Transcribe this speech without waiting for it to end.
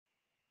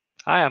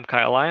Hi, I'm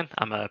Kyle Lyon.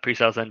 I'm a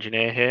pre-sales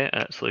engineer here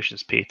at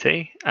Solutions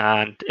PT,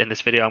 and in this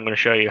video I'm going to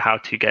show you how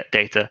to get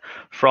data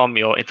from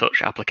your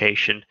InTouch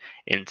application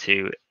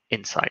into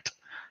Insight.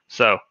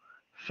 So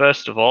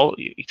first of all,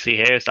 you can see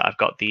here is that I've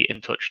got the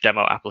InTouch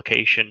demo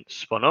application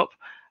spun up,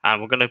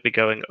 and we're going to be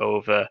going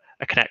over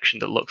a connection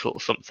that looks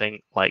something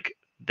like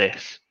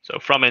this. So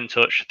from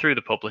InTouch through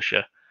the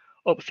publisher,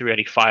 up through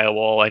any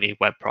firewall, any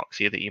web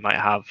proxy that you might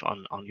have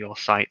on your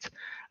site,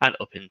 and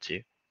up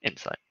into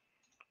Insight.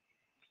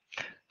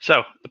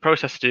 So the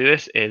process to do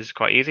this is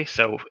quite easy.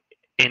 So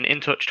in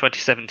InTouch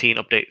 2017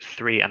 update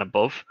 3 and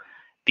above,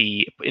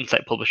 the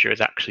Insight Publisher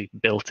is actually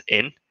built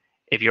in.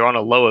 If you're on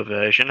a lower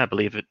version, I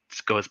believe it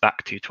goes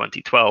back to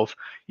 2012,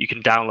 you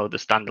can download the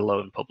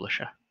standalone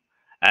publisher.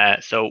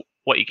 So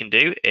what you can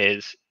do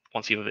is,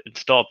 once you've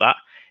installed that,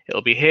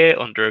 it'll be here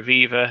under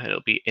AVEVA,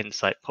 it'll be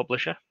Insight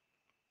Publisher.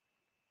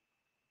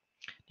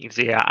 You can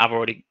see here I've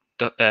already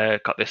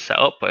got this set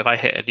up, but if I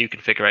hit a new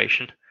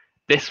configuration,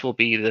 this will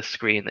be the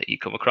screen that you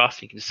come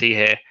across. You can see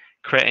here,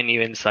 create a new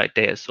Insight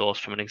data source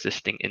from an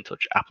existing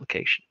InTouch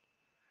application.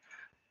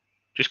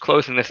 Just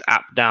closing this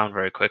app down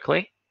very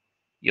quickly,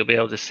 you'll be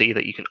able to see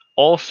that you can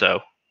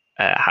also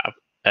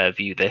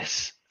view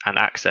this and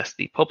access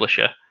the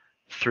publisher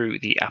through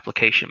the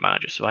application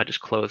manager. So I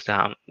just close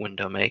down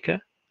Window Maker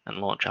and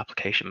launch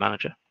Application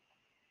Manager.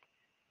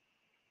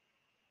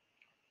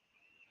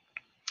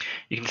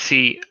 You can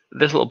see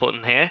this little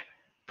button here,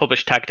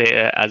 Publish Tag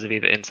Data as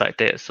AVEVA Insight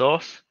Data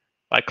Source.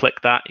 If I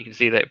click that, you can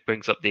see that it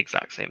brings up the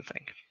exact same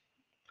thing.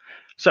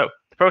 So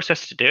the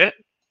process to do it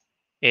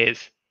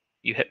is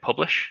you hit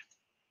Publish,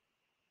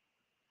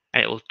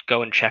 and it will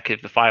go and check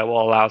if the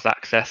firewall allows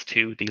access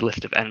to the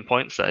list of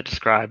endpoints that are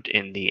described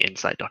in the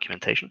Insight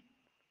documentation.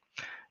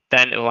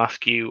 Then it will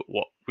ask you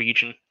what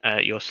region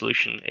your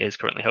solution is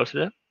currently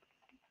hosted in.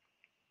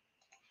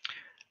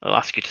 It'll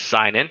ask you to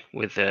sign in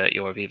with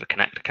your AVEVA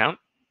Connect account,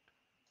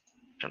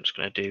 which I'm just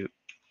going to do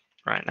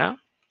right now.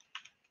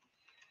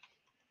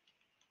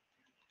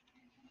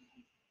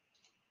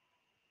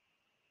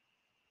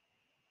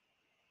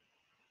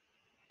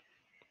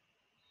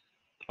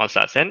 Once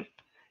that's in,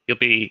 you'll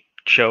be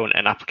shown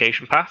an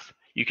application path.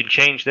 You can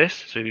change this.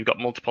 So if you've got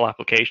multiple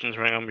applications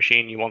running on a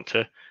machine, you want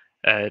to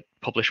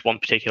publish one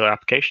particular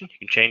application, you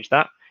can change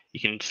that. You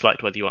can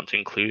select whether you want to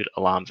include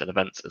alarms and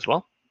events as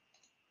well.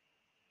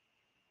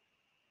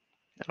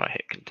 If I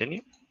hit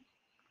continue.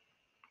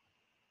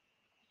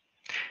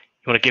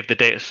 You want to give the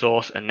data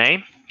source a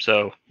name.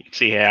 So you can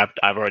see here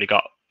I've already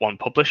got one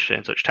published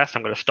in InTouch test.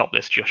 I'm going to stop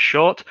this just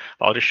short,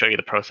 but I'll just show you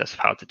the process of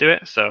how to do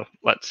it. So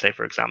let's say,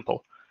 for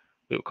example,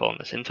 we were calling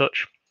this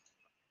InTouch.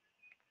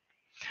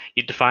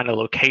 You define a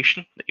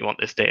location that you want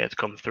this data to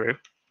come through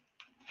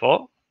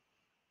for,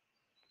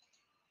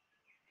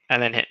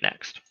 and then hit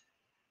next.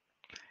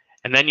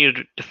 And then you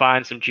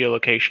define some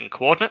geolocation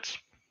coordinates.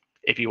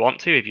 If you want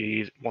to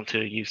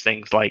use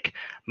things like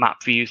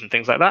map views and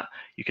things like that,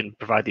 you can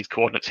provide these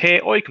coordinates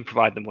here, or you can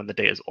provide them when the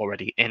data is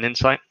already in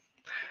Insight.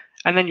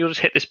 And then you'll just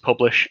hit this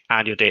publish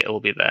and your data will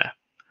be there.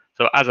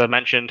 So as I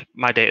mentioned,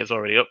 my data is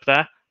already up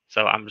there.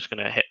 So I'm just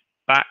going to hit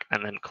back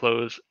and then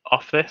close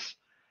off this.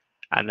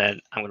 And then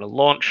I'm going to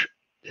launch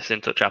this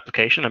InTouch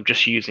application. I'm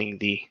just using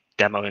the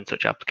demo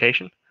InTouch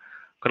application.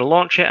 I'm going to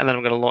launch it, and then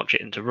I'm going to launch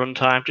it into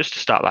runtime just to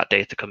start that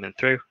data coming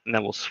through. And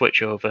then we'll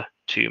switch over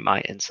to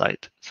my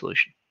Insight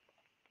solution.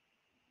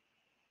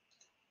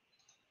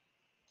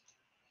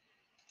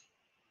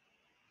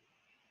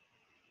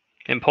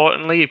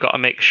 Importantly, you've got to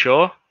make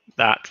sure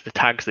that the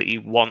tags that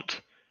you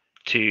want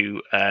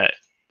to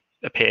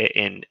appear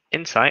in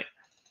Insight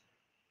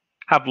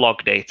have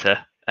log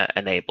data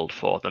enabled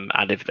for them,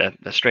 and if they're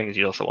strings,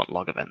 you also want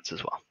log events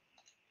as well.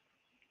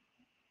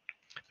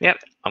 Yep,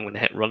 I'm going to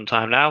hit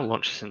runtime now,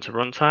 launch this into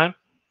runtime,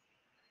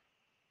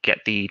 get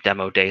the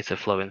demo data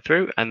flowing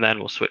through, and then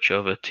we'll switch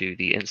over to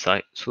the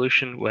Insight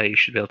solution where you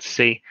should be able to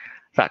see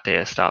that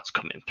data starts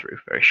coming through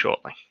very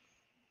shortly.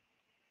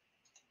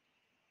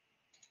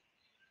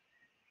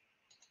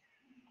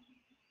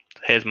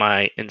 Here's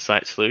my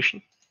Insight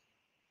solution.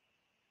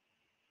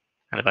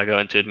 And if I go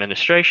into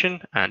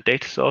administration and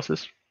data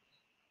sources,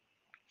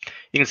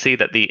 you can see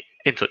that the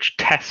InTouch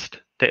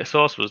test data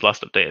source was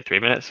last updated 3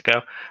 minutes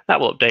ago. That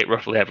will update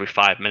roughly every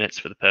 5 minutes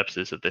for the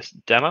purposes of this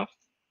demo.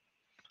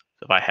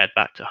 So if I head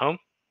back to home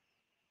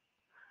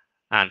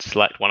and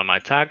select one of my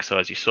tags, so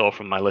as you saw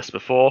from my list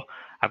before,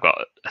 I've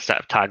got a set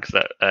of tags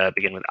that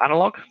begin with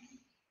analog. If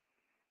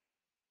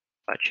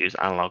I choose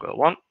analog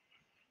 01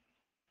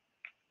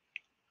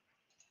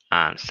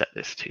 and set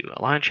this to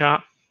a line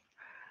chart,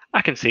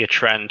 I can see a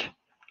trend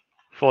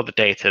for the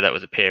data that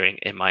was appearing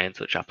in my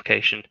InTouch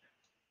application.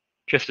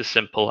 Just as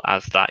simple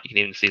as that. You can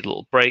even see the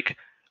little break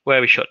where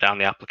we shut down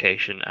the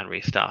application and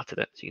restarted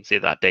it. So you can see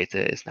that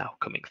data is now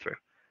coming through.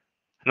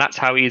 And that's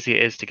how easy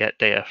it is to get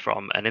data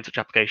from an InTouch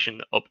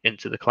application up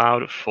into the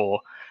cloud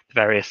for the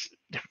various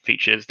different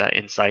features that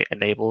Insight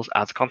enables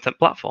as a content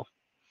platform.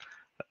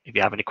 If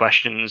you have any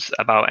questions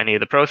about any of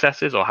the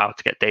processes or how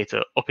to get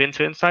data up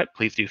into Insight,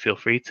 please do feel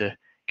free to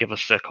give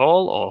us a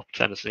call or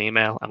send us an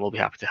email, and we'll be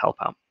happy to help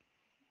out.